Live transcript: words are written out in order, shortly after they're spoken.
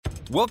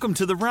Welcome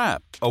to The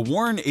Wrap, a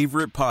Warren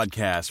Averett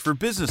podcast for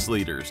business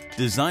leaders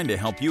designed to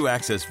help you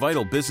access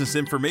vital business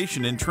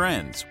information and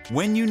trends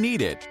when you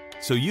need it,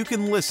 so you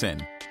can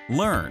listen,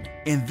 learn,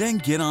 and then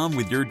get on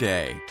with your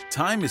day.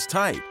 Time is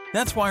tight.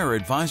 That's why our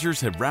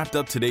advisors have wrapped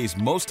up today's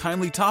most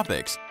timely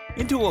topics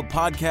into a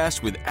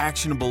podcast with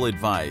actionable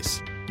advice.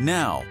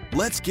 Now,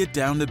 let's get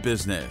down to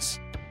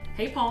business.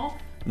 Hey, Paul.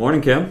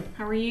 Morning, Kim.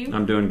 How are you?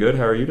 I'm doing good.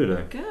 How are you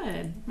today?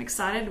 Good. I'm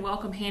excited to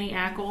welcome Hanny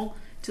Akl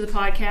to the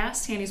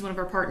podcast. Hanny's one of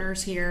our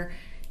partners here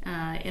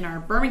in our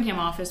Birmingham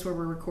office where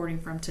we're recording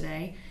from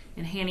today.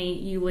 And Hanny,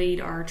 you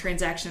lead our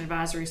transaction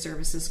advisory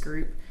services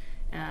group,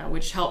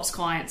 which helps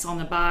clients on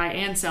the buy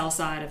and sell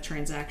side of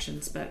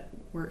transactions. But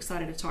we're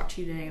excited to talk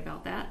to you today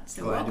about that.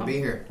 So Glad welcome. to be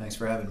here. Thanks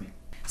for having me.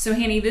 So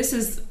Hanny, this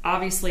is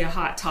obviously a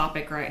hot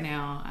topic right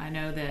now. I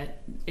know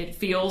that it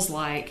feels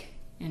like,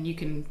 and you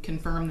can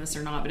confirm this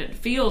or not, but it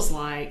feels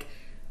like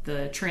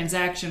the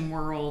transaction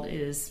world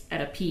is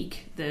at a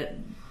peak, that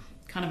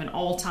kind of an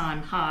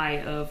all-time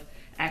high of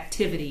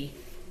activity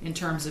in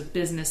terms of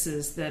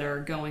businesses that are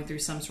going through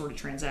some sort of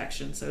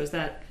transaction. So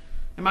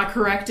am I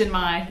correct in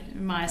my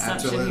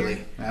assumption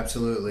here?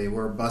 Absolutely.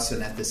 We're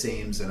busting at the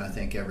seams, and I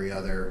think every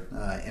other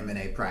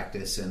M&A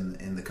practice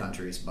in the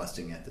country is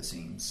busting at the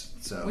seams.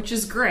 So, which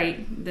is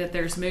great that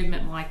there's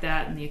movement like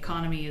that and the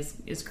economy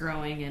is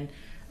growing, and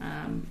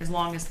as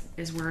long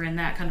as we're in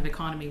that kind of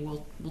economy,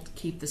 we'll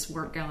keep this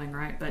work going,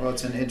 right? But well,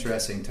 it's an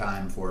interesting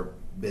time for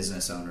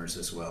business owners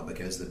as well,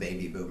 because the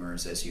baby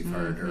boomers, as you've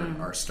heard,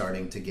 are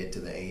starting to get to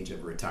the age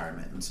of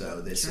retirement, and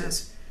so this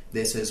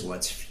is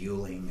what's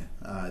fueling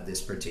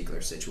this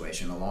particular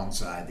situation,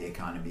 alongside the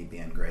economy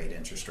being great.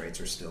 Interest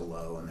rates are still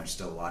low, and there's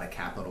still a lot of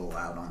capital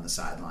out on the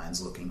sidelines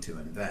looking to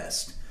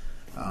invest.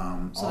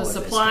 So the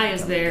supply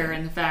is there,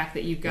 and the fact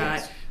that you've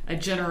got a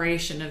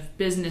generation of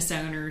business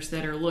owners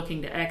that are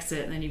looking to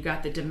exit, and then you've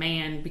got the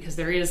demand because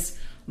there is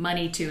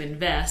money to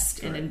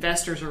invest, and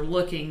investors are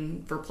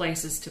looking for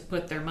places to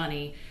put their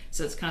money.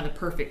 So it's kind of the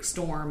perfect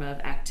storm of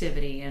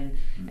activity, and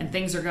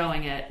things are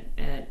going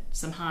at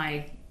some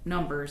high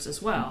numbers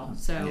as well.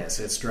 So yes,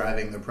 it's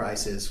driving the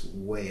prices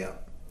way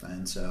up,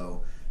 and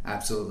so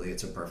absolutely,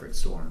 it's a perfect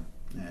storm.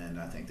 And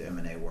I think the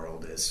M&A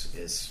world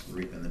is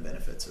reaping the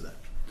benefits of that.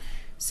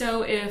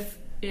 So if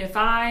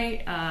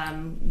I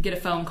get a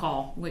phone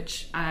call,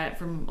 which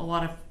from a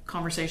lot of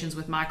conversations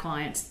with my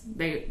clients,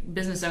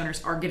 business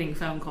owners are getting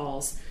phone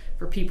calls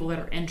for people that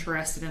are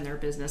interested in their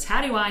business.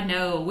 How do I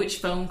know which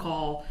phone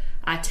call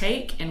I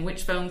take and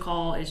which phone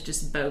call is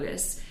just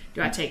bogus?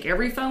 Do I take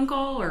every phone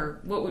call, or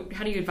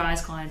how do you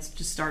advise clients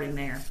just starting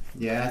there?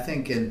 Yeah, I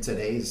think in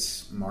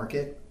today's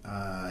market,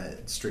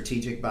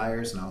 strategic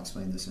buyers, and I'll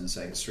explain this in a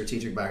second,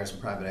 strategic buyers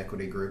and private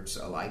equity groups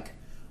alike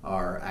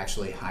are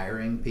actually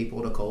hiring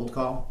people to cold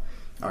call,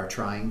 are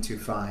trying to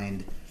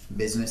find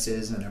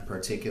businesses in a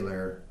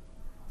particular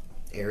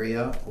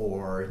area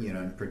or in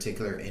a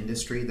particular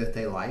industry that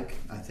they like.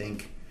 I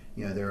think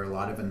there are a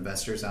lot of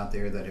investors out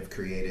there that have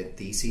created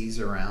theses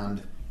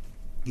around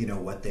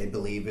what they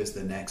believe is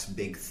the next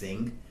big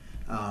thing.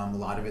 A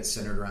lot of it's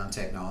centered around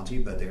technology,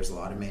 but there's a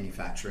lot of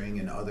manufacturing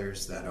and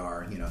others that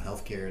are,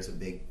 healthcare is a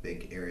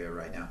big area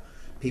right now.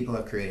 People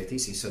have created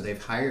theses, so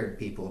they've hired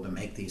people to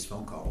make these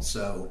phone calls.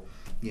 So,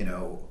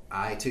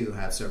 I too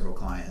have several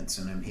clients,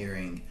 and I'm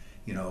hearing,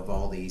 of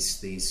all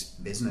these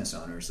business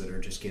owners that are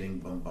just getting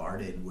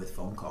bombarded with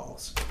phone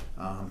calls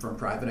from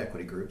private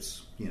equity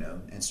groups,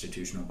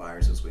 institutional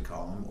buyers as we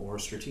call them, or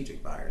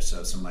strategic buyers.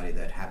 So somebody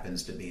that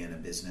happens to be in a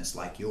business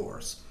like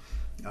yours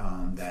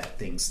that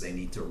thinks they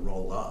need to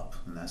roll up,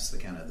 and that's the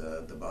kind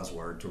of the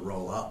buzzword, to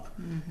roll up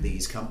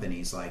these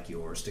companies like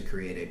yours to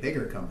create a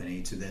bigger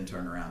company to then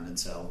turn around and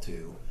sell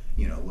to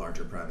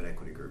larger private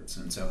equity groups.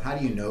 And so how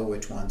do you know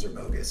which ones are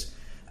bogus?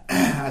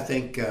 I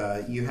think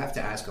you have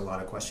to ask a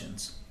lot of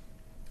questions.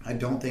 I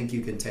don't think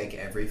you can take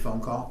every phone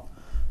call.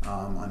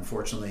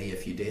 Unfortunately,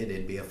 if you did,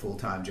 it'd be a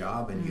full-time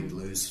job, and you'd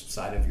lose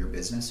sight of your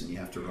business, and you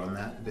have to run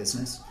that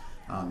business.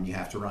 You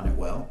have to run it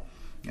well.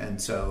 And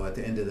so at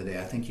the end of the day,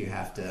 I think you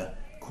have to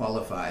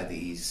qualify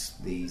these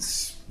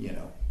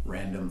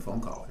random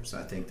phone callers.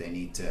 I think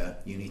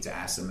you need to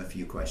ask them a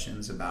few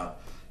questions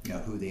about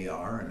who they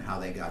are and how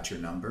they got your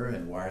number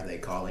and why are they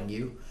calling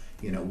you.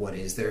 What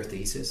is their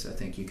thesis? I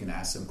think you can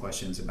ask them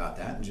questions about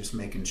that, and just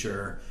making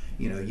sure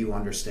you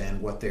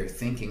understand what they're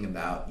thinking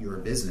about your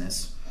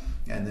business.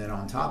 And then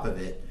on top of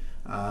it,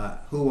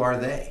 who are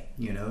they?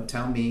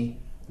 Tell me,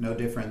 no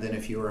different than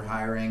if you were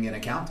hiring an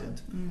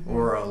accountant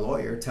or a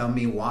lawyer. Tell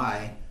me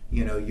why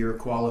you're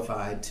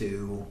qualified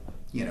to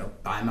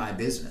buy my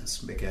business,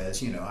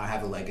 because I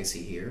have a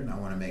legacy here, and I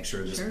want to make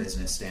sure this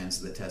business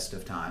stands the test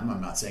of time.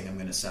 I'm not saying I'm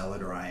going to sell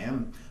it, or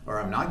I'm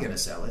not going to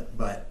sell it,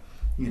 but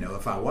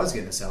if I was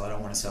going to sell it, I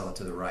want to sell it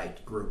to the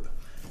right group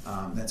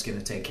that's going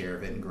to take care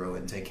of it and grow it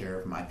and take care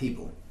of my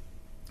people.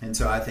 And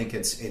so I think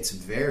it's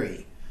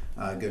very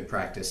good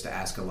practice to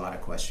ask a lot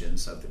of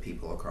questions of the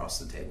people across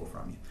the table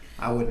from you.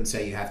 I wouldn't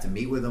say you have to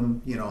meet with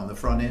them, on the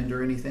front end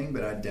or anything,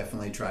 but I'd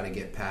definitely try to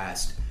get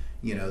past,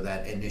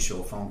 that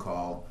initial phone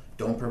call.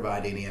 don't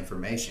provide any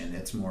information.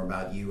 It's more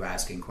about you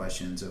asking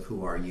questions of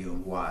who are you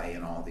and why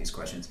and all these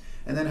questions.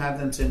 And then have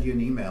them send you an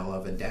email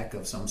of a deck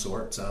of some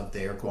sorts of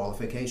their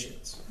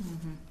qualifications.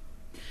 Mm-hmm.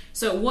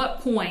 So at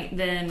what point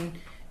then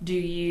do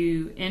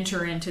you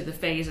enter into the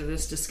phase of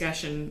this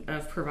discussion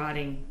of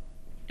providing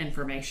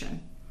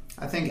information?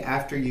 I think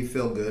after you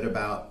feel good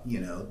about,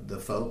 the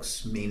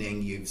folks,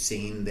 meaning you've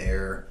seen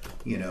their,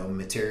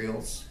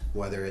 materials,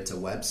 whether it's a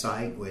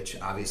website, which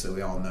obviously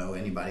we all know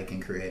anybody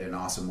can create an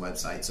awesome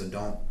website. So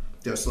don't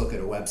just look at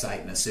a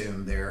website and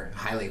assume they're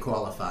highly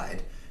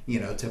qualified,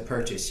 to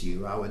purchase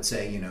you. I would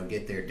say,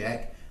 get their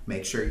deck.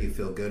 Make sure you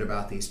feel good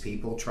about these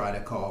people. Try to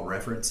call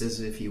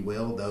references, if you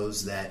will,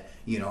 those that,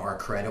 are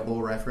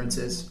credible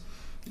references.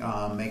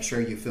 Make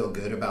sure you feel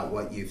good about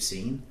what you've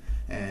seen.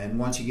 And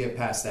once you get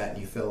past that and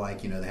you feel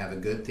like, they have a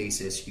good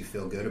thesis, you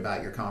feel good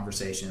about your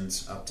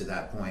conversations up to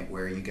that point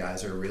where you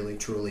guys are really,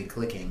 truly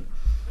clicking,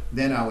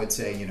 then I would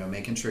say,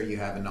 making sure you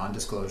have a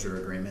non-disclosure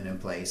agreement in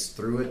place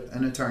through it.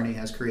 An attorney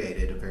has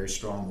created a very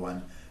strong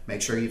one.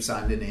 Make sure you've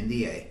signed an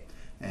NDA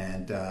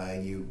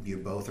and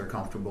you both are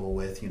comfortable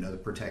with, the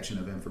protection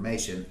of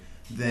information.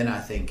 Then I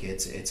think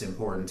it's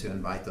important to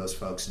invite those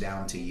folks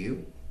down to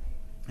you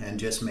and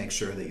just make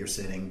sure that you're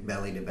sitting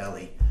belly to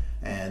belly.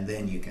 And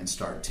then you can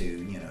start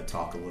to,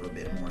 talk a little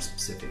bit more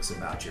specifics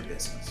about your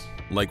business.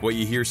 Like what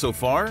you hear so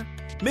far?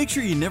 Make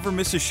sure you never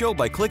miss a show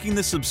by clicking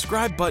the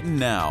subscribe button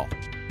now.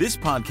 This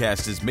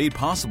podcast is made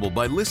possible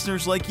by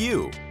listeners like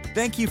you.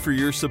 Thank you for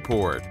your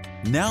support.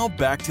 Now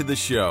back to the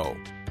show.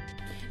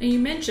 And you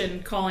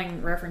mentioned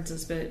calling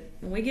references, but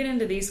when we get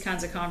into these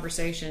kinds of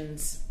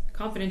conversations,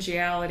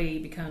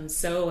 confidentiality becomes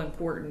so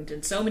important,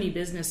 and so many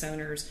business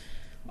owners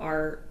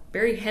are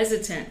very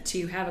hesitant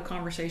to have a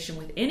conversation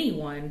with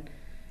anyone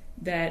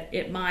that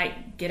it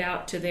might get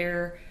out to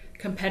their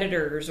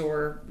competitors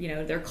or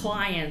their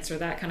clients or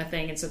that kind of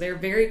thing. And so they're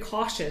very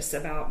cautious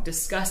about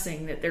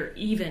discussing that they're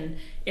even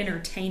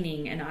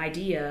entertaining an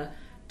idea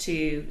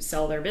to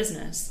sell their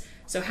business.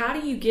 So how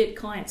do you get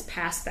clients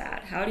past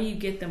that? How do you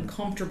get them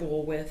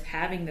comfortable with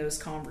having those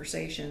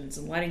conversations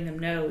and letting them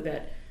know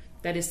that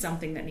that is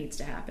something that needs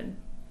to happen?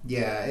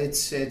 Yeah,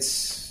 it's a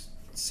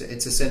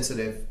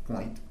sensitive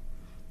point.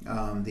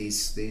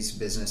 These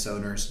business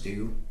owners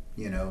do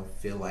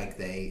feel like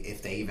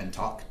if they even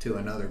talk to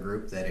another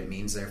group that it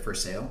means they're for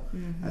sale.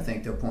 Mm-hmm. I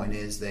think the point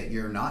is that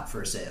you're not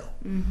for sale.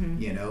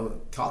 Mm-hmm.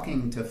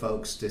 Talking to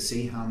folks to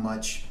see how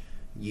much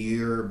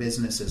your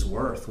business is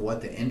worth, what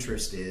the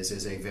interest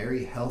is a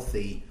very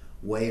healthy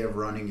way of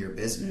running your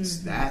business.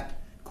 Mm-hmm.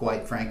 That,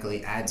 quite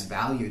frankly, adds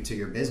value to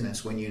your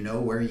business when you know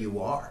where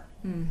you are,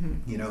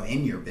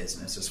 in your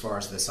business as far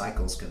as the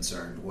cycle's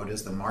concerned. What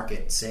does the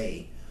market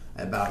say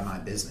about my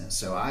business?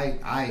 So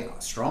I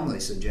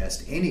strongly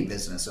suggest any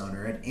business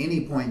owner at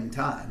any point in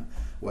time,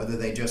 whether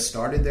they just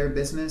started their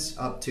business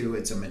up to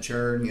it's a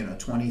mature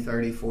 20,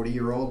 30,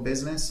 40-year-old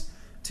business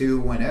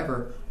to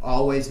whenever,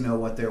 always know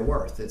what they're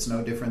worth. It's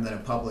no different than a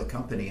public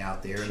company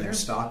out there. Sure. And their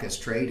stock is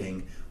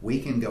trading.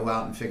 We can go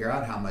out and figure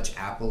out how much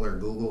Apple or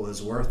Google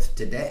is worth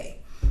today.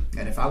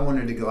 And if I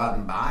wanted to go out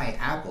and buy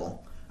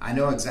Apple, I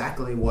know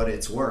exactly what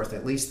it's worth,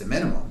 at least the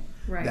minimum.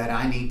 Right. That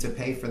I need to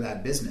pay for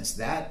that business.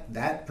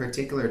 That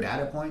particular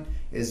data point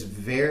is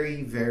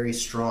very, very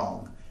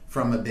strong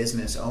from a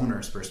business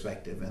owner's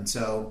perspective. And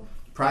so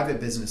private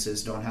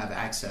businesses don't have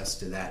access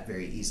to that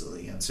very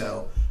easily. And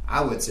so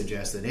I would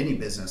suggest that any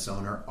business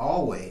owner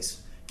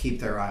always keep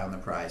their eye on the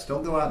prize.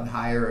 Don't go out and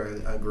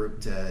hire a group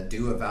to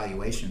do a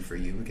valuation for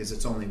you because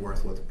it's only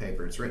worth what the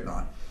paper it's written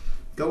on.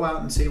 Go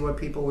out and see what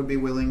people would be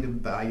willing to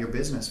buy your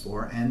business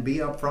for and be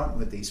upfront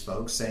with these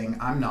folks saying,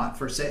 I'm not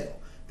for sale.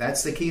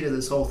 That's the key to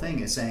this whole thing,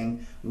 is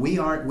saying we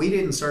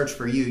didn't search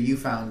for you, you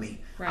found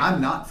me. Right.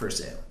 I'm not for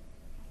sale.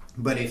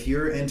 But if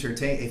you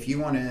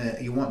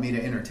want me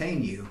to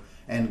entertain you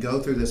and go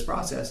through this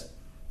process,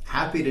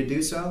 happy to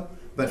do so.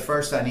 But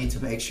first I need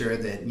to make sure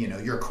that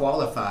you're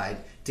qualified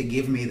to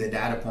give me the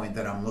data point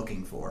that I'm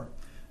looking for.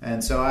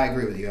 And so I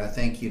agree with you. I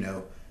think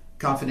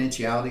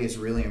confidentiality is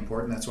really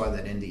important. That's why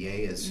that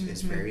NDA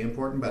is very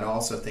important. But I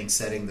also think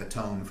setting the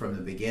tone from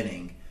the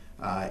beginning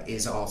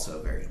is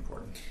also very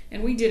important.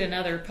 And we did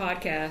another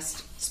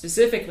podcast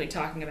specifically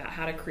talking about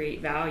how to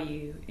create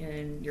value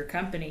in your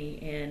company,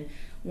 and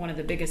one of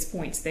the biggest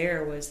points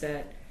there was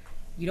that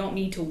you don't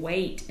need to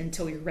wait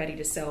until you're ready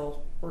to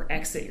sell or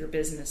exit your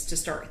business to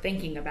start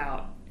thinking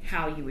about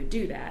how you would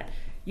do that.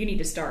 You need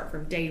to start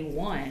from day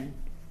one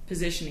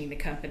positioning the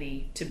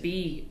company to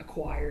be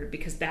acquired,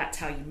 because that's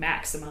how you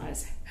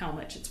maximize how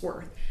much it's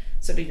worth.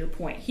 So to your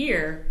point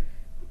here,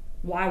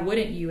 why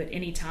wouldn't you at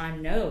any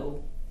time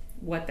know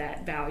what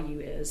that value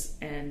is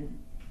and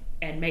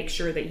make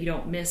sure that you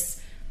don't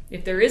miss,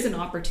 if there is an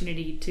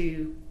opportunity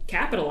to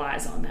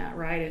capitalize on that,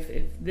 right?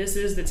 If this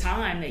is the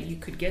time that you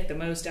could get the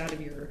most out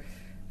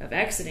of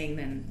exiting,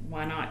 then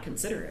why not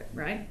consider it,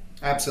 right?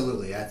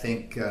 Absolutely. I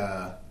think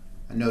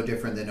no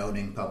different than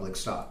owning public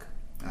stock.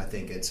 I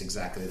think it's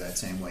exactly that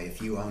same way.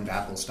 If you owned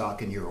Apple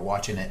stock and you were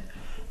watching it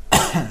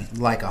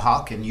like a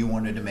hawk and you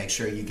wanted to make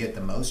sure you get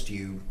the most,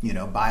 you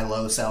buy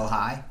low, sell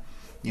high,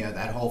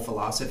 that whole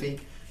philosophy,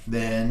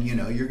 then,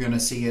 you're going to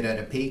see it at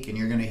a peak, and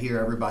you're going to hear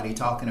everybody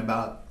talking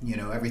about,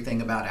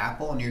 everything about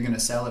Apple, and you're going to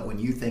sell it when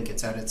you think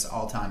it's at its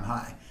all-time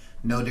high.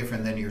 No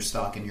different than your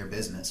stock in your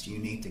business. You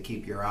need to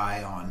keep your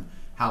eye on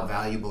how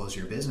valuable is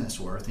your business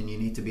worth, and you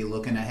need to be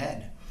looking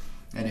ahead.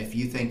 And if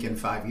you think in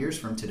 5 years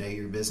from today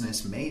your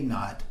business may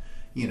not,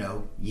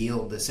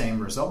 yield the same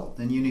result,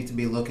 then you need to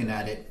be looking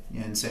at it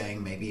and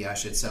saying, maybe I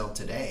should sell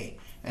today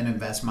and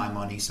invest my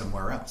money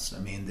somewhere else. I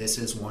mean, this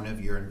is one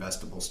of your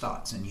investable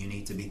stocks, and you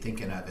need to be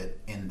thinking of it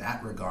in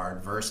that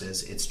regard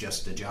versus it's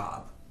just a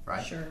job,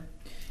 right? Sure.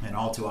 And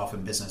all too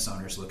often business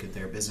owners look at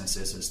their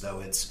businesses as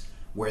though it's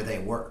where they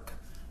work.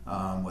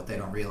 What they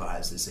don't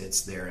realize is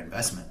it's their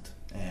investment,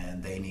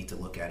 and they need to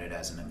look at it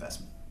as an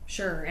investment.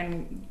 Sure.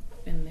 And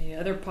in the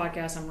other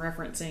podcast I'm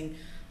referencing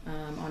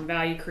on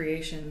value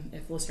creation,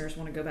 if listeners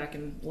want to go back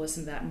and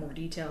listen to that in more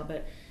detail,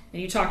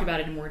 and you talked about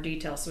it in more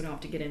detail, so we don't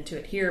have to get into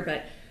it here,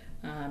 but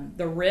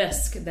the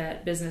risk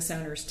that business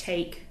owners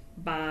take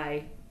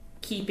by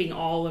keeping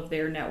all of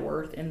their net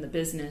worth in the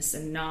business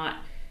and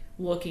not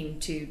looking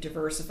to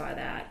diversify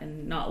that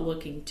and not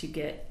looking to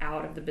get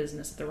out of the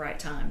business at the right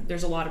time.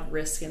 There's a lot of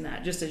risk in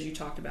that, just as you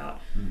talked about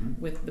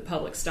with the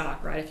public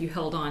stock, right? If you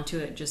held on to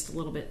it just a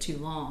little bit too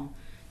long,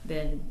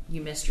 then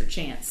you missed your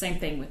chance. Same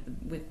thing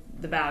with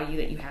the value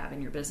that you have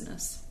in your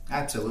business.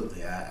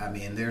 Absolutely. I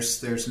mean,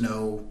 there's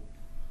no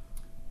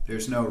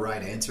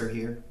right answer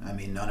here. I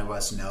mean, none of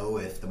us know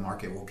if the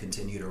market will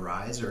continue to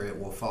rise or it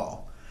will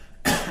fall.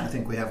 I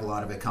think we have a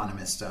lot of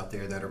economists out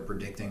there that are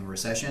predicting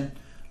recession,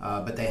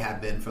 but they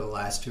have been for the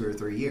last 2 or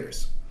 3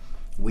 years.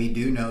 We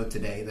do know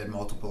today that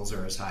multiples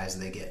are as high as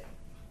they get,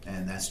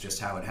 and that's just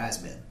how it has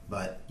been.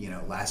 But,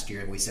 last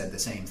year we said the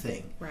same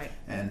thing. Right.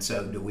 And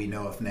so do we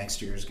know if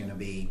next year is going to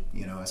be,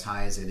 as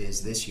high as it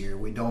is this year?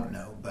 We don't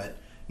know. But,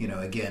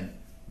 again,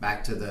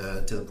 back to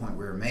the point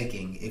we were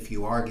making, if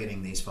you are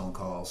getting these phone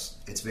calls,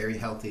 it's very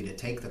healthy to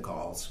take the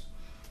calls,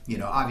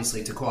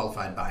 obviously to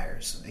qualified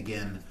buyers.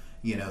 Again,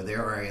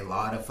 there are a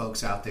lot of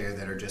folks out there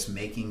that are just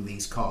making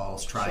these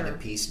calls, trying to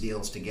piece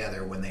deals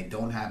together when they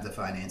don't have the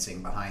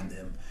financing behind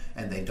them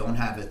and they don't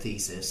have a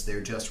thesis.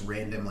 They're just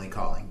randomly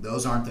calling.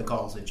 Those aren't the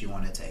calls that you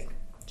want to take.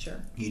 Sure.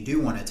 You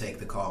do want to take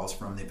the calls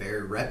from the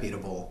very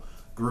reputable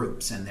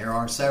groups, and there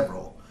are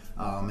several.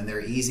 And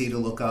they're easy to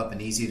look up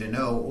and easy to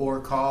know, or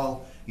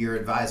call your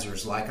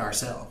advisors like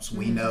ourselves.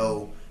 We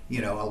know,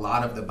 a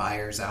lot of the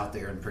buyers out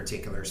there in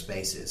particular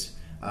spaces.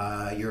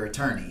 Your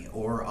attorney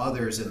or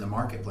others in the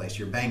marketplace,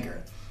 your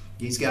banker.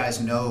 These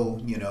guys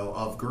know,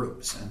 of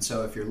groups. And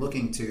so if you're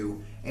looking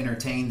to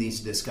entertain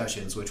these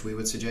discussions, which we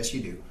would suggest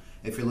you do,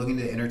 if you're looking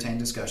to entertain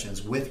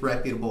discussions with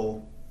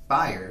reputable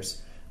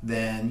buyers,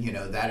 then,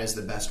 that is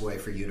the best way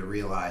for you to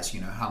realize,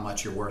 how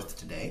much you're worth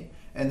today.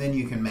 And then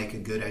you can make a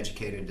good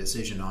educated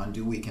decision on,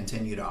 do we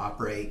continue to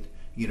operate,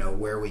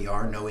 where we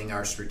are, knowing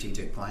our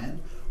strategic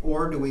plan,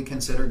 or do we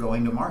consider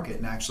going to market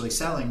and actually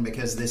selling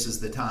because this is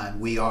the time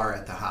we are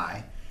at the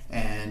high.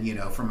 And,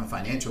 from a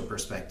financial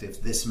perspective,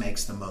 this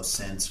makes the most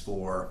sense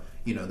for,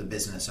 the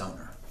business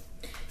owner.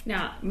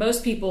 Now,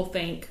 most people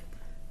think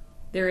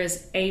there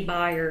is a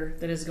buyer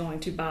that is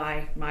going to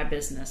buy my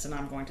business and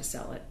I'm going to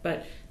sell it.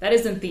 But that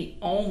isn't the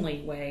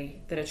only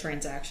way that a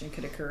transaction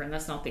could occur, and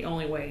that's not the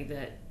only way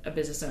that a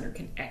business owner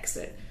can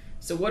exit.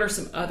 So what are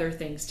some other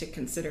things to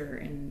consider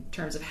in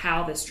terms of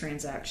how this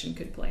transaction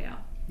could play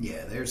out?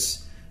 Yeah,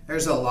 there's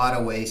a lot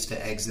of ways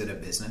to exit a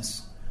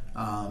business.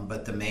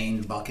 But the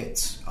main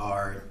buckets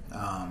are,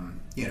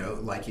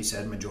 like you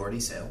said,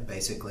 majority sale.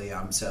 Basically,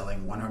 I'm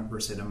selling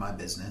 100% of my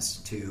business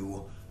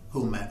to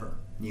whomever,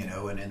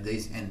 and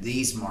in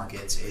these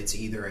markets, it's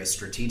either a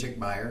strategic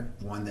buyer,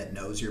 one that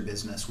knows your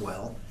business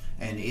well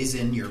and is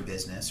in your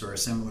business or a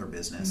similar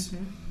business,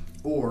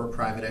 or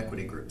private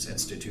equity groups,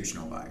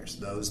 institutional buyers,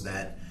 those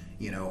that,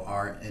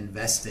 are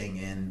investing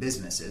in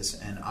businesses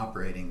and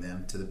operating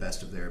them to the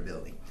best of their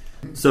ability.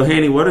 So,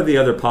 Hanny, what are the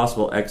other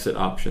possible exit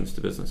options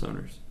to business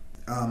owners?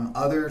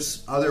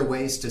 Other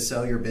ways to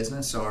sell your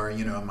business are,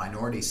 a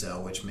minority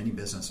sale, which many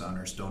business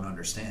owners don't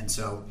understand.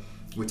 So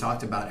we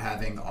talked about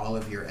having all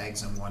of your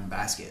eggs in one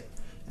basket.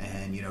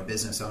 And,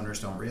 business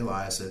owners don't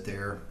realize that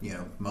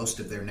most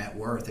of their net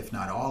worth, if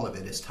not all of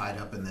it, is tied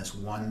up in this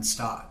one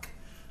stock,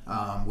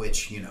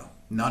 which,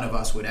 none of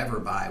us would ever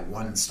buy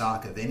one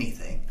stock of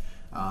anything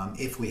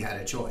if we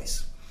had a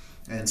choice.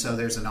 And so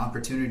there's an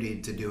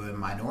opportunity to do a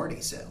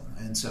minority sale.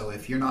 And so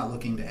if you're not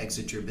looking to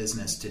exit your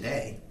business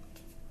today,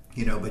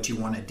 but you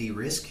want to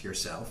de-risk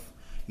yourself,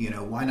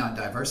 why not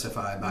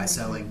diversify by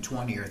selling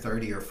 20 or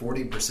 30 or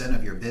 40%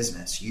 of your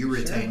business? You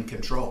retain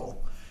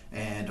control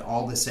and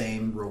all the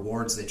same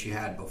rewards that you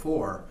had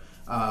before.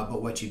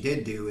 But what you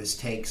did do is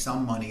take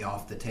some money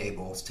off the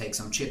table, take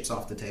some chips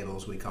off the table,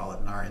 as we call it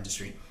in our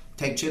industry.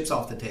 Take chips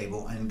off the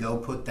table and go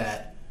put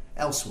that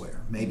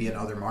elsewhere, maybe in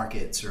other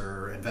markets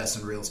or invest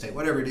in real estate,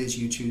 whatever it is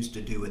you choose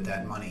to do with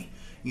that money.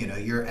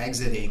 You're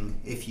exiting,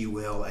 if you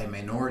will, a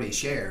minority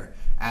share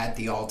at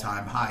the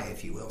all-time high,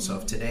 if you will. So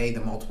if today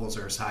the multiples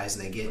are as high as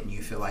they get and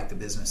you feel like the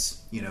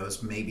business,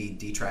 is maybe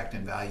detract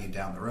in value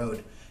down the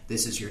road,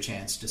 this is your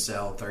chance to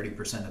sell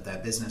 30% of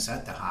that business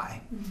at the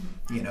high,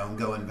 and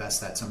go invest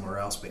that somewhere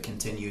else, but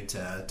continue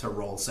to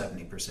roll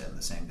 70% in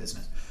the same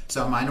business.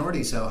 So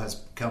minority sale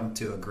has come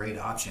to a great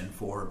option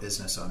for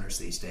business owners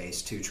these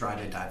days to try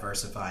to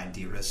diversify and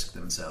de-risk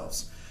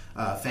themselves.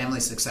 Family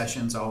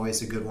succession is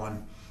always a good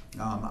one.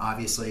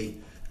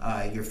 Obviously,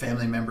 your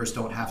family members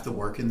don't have to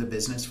work in the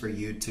business for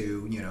you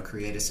to,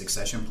 create a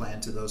succession plan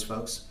to those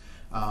folks.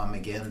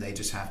 Again, they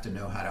just have to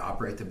know how to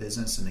operate the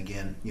business. And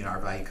again, our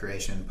value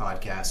creation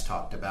podcast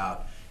talked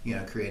about,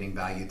 creating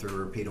value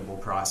through repeatable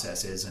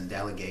processes and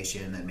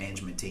delegation and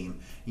management team.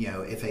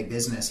 If a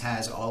business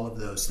has all of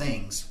those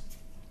things,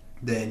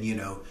 then,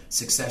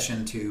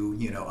 succession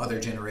to, other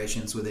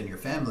generations within your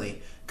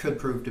family could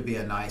prove to be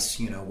a nice,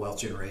 wealth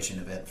generation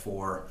event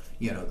for,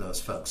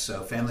 those folks.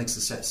 So family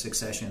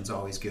succession is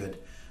always good.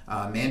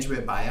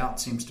 Management buyout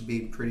seems to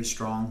be pretty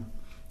strong.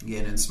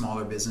 Again, in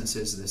smaller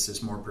businesses, this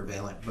is more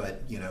prevalent,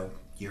 but,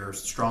 your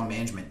strong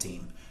management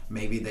team,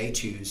 maybe they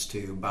choose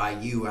to buy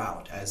you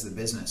out as the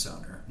business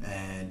owner,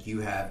 and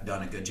you have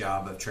done a good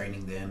job of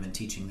training them and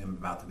teaching them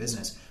about the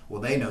business.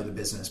 Well, they know the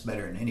business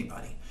better than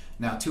anybody.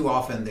 Now, too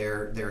often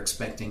they're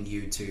expecting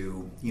you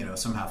to,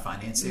 somehow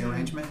finance the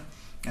arrangement.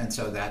 And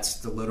so that's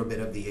the little bit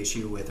of the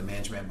issue with a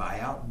management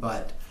buyout.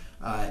 But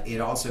it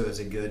also is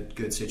a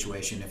good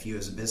situation if you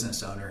as a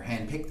business owner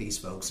handpick these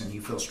folks and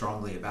you feel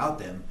strongly about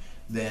them,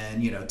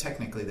 then,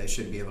 technically they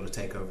should be able to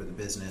take over the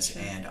business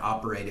and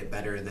operate it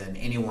better than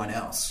anyone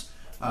else.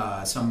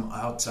 Some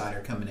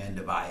outsider coming in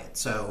to buy it.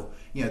 So,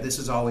 this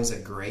is always a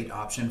great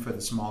option for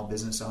the small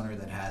business owner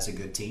that has a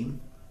good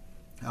team.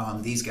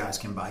 These guys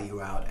can buy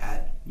you out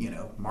at,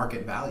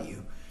 market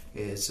value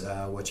is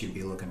what you'd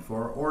be looking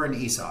for. Or an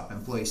ESOP,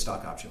 employee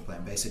stock option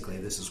plan. Basically,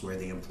 this is where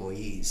the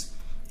employees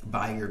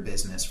buy your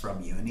business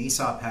from you. An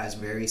ESOP has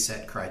very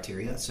set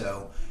criteria.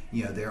 So,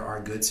 there are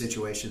good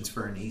situations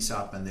for an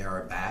ESOP and there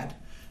are bad.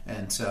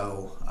 And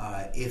so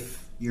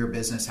if your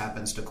business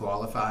happens to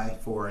qualify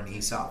for an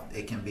ESOP,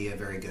 it can be a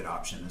very good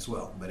option as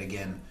well. But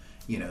again,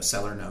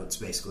 seller notes,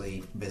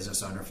 basically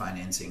business owner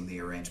financing the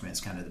arrangement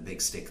is kind of the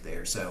big stick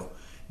there. So,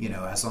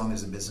 as long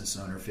as the business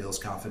owner feels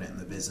confident in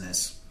the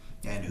business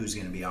and who's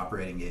going to be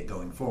operating it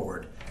going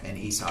forward, an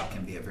ESOP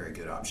can be a very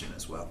good option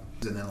as well.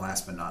 And then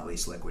last but not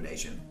least,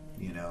 liquidation.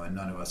 And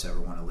none of us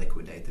ever want to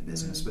liquidate the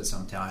business, but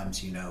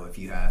sometimes, if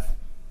you have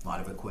a lot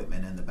of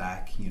equipment in the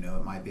back,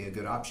 it might be a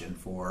good option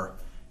for,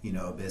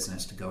 a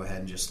business to go ahead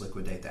and just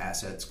liquidate the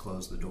assets,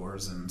 close the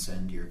doors, and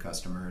send your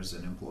customers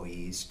and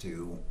employees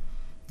to,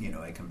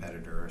 a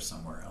competitor or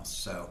somewhere else.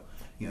 So,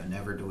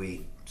 never do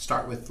we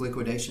start with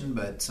liquidation,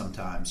 but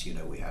sometimes,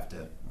 we have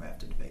to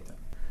debate them.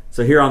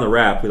 So here on the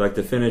wrap, we like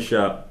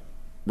to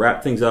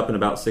wrap things up in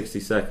about 60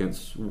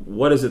 seconds.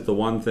 What is it, the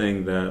one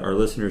thing that our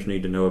listeners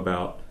need to know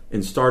about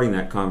in starting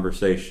that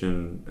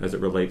conversation as it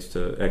relates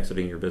to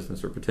exiting your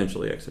business or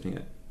potentially exiting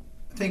it?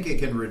 I think it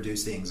can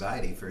reduce the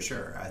anxiety for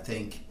sure. I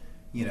think,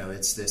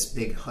 it's this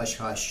big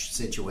hush-hush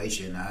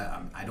situation.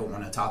 I don't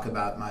want to talk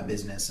about my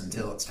business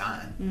until it's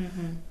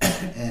time.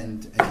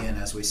 And again,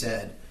 as we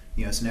said,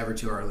 it's never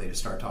too early to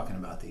start talking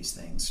about these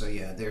things. So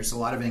yeah, there's a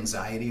lot of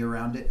anxiety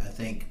around it. I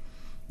think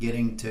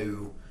getting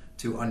to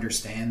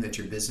understand that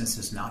your business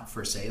is not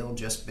for sale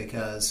just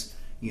because,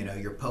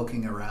 you're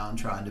poking around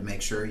trying to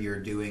make sure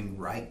you're doing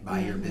right by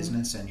your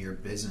business and your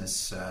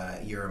business,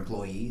 your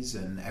employees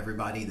and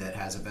everybody that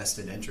has a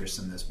vested interest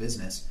in this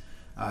business.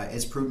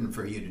 It's prudent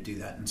for you to do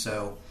that. And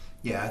so,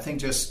 yeah, I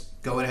think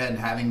just going ahead and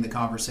having the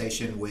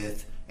conversation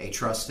with a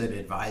trusted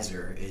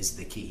advisor is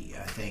the key.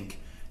 I think,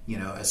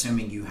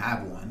 assuming you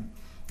have one.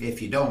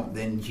 If you don't,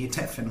 then you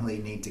definitely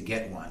need to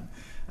get one.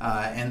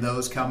 And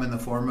those come in the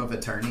form of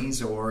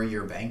attorneys or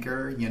your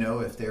banker,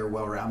 if they're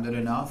well-rounded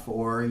enough,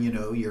 or,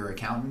 your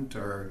accountant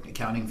or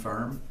accounting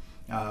firm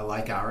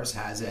like ours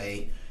has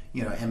a,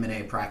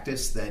 M&A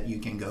practice that you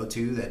can go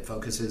to that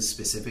focuses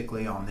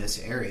specifically on this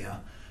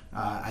area.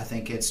 I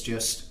think it's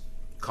just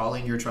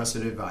calling your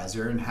trusted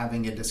advisor and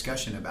having a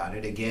discussion about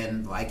it.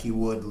 Again, like you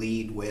would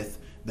lead with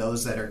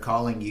those that are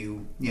calling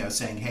you,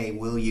 saying, hey,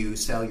 will you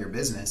sell your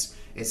business?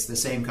 It's the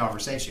same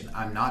conversation.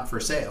 I'm not for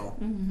sale.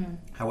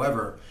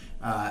 However,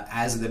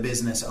 as the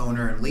business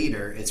owner and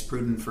leader, it's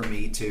prudent for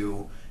me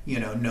to,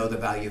 know the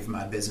value of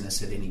my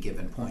business at any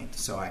given point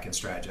so I can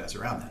strategize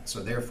around that.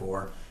 So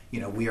therefore,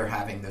 we are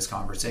having this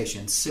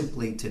conversation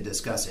simply to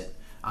discuss it.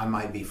 I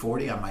might be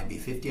 40, I might be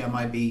 50, I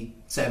might be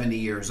 70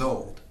 years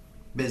old.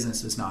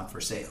 Business is not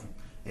for sale.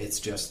 It's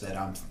just that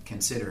I'm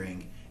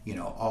considering,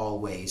 all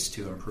ways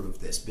to improve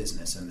this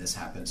business, and this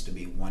happens to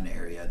be one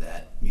area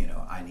that,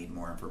 I need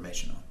more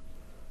information on.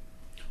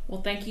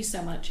 Well, thank you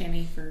so much,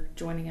 Hanny, for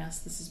joining us.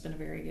 This has been a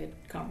very good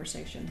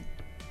conversation.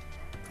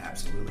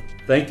 Absolutely.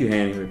 Thank you,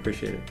 Hanny. We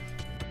appreciate it.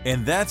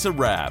 And that's a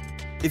wrap.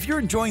 If you're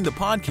enjoying the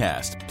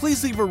podcast,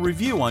 please leave a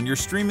review on your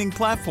streaming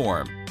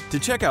platform. To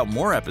check out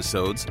more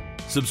episodes,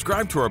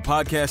 subscribe to our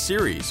podcast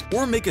series,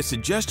 or make a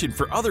suggestion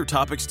for other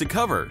topics to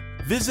cover,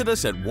 visit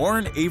us at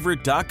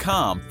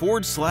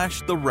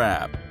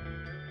warrenaverett.com/thewrap.